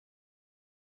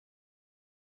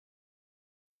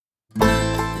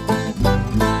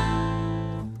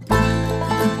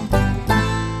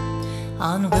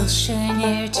On Wilshire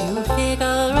near to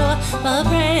Figaro, while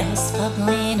Brea's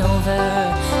bubbling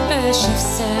over. Her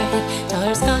shifts her hip,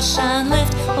 tars gush and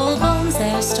lift, old bones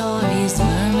their stories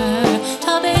murmur.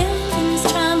 Tall buildings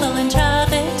tremble in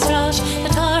traffic's rush, the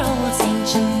tar holds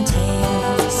ancient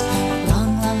tales.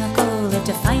 Long, long ago lived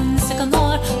a fine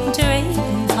sycamore, to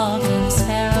raven, hawk and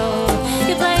sparrow.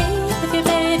 You played with your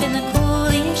babe in the cool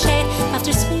leaf shade,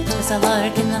 after sweet as a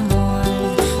lark in the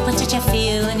morn. What did you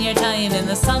feel in your time in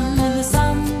the sun, in the sun?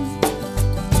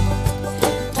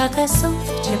 Dark as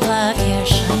soft, your black hair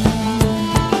shine.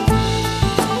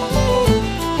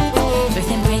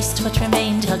 Earth embraced what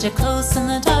remained, held you close in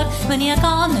the dark, when you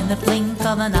gone in the blink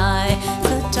of an eye.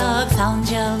 Good dog found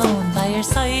you alone, by your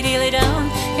side he lay down,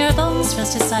 your bones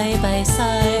rested side by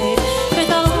side.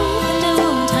 Earth opened a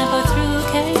wound, time for through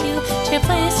carried you to your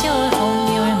place, your home,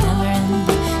 you remembering.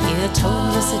 You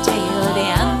told us a tale of the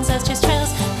ancestors'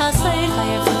 trails, passed laid by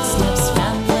your footsteps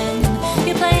rambling.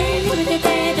 You played with your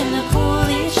babe in the cool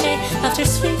leaf shade, after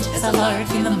sweet as a lark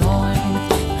in the morn.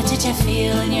 What did you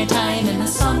feel in your time in the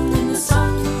sun, in the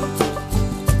sun?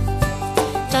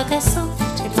 Dark as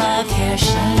soft, your black hair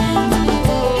shine.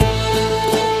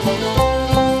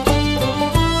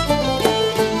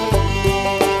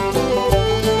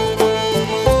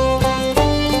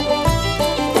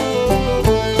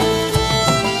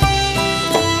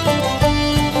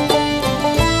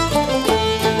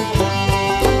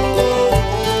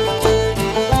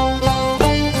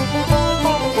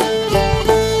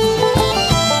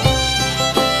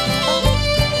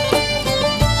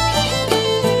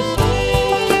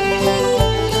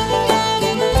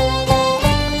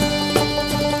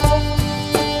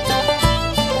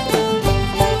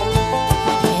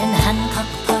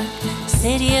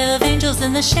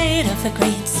 In the shade of the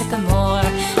great sycamore,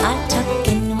 I tuck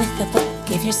in with the book,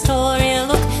 give your story a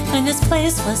look, when this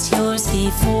place was yours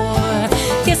before.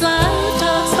 These loud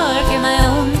dogs bark, hear my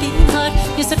own beating heart,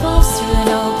 music rolls through an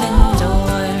open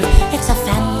door. It's a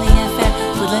family affair,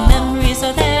 woodland memories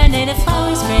are there, native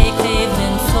flowers break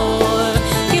pavement floor.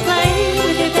 You played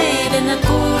with your babe in the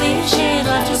cool leaf shade,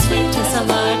 laughter sweet as a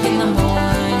lark in the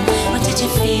morn. What did you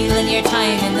feel in your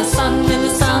time in the sun, in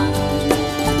the sun?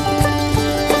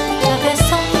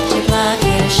 Black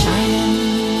hair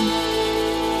shining.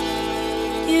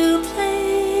 You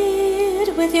played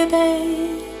with your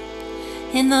babe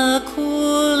in the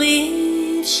cool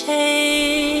leaf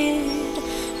shade,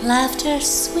 laughter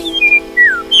sweet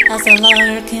as a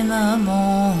lark in the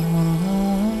morn.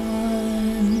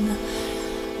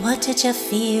 What did you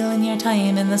feel in your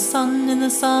time in the sun, in the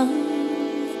sun?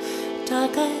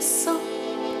 Dark eyes so,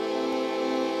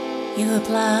 your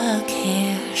black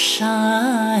hair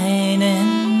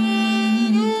shining.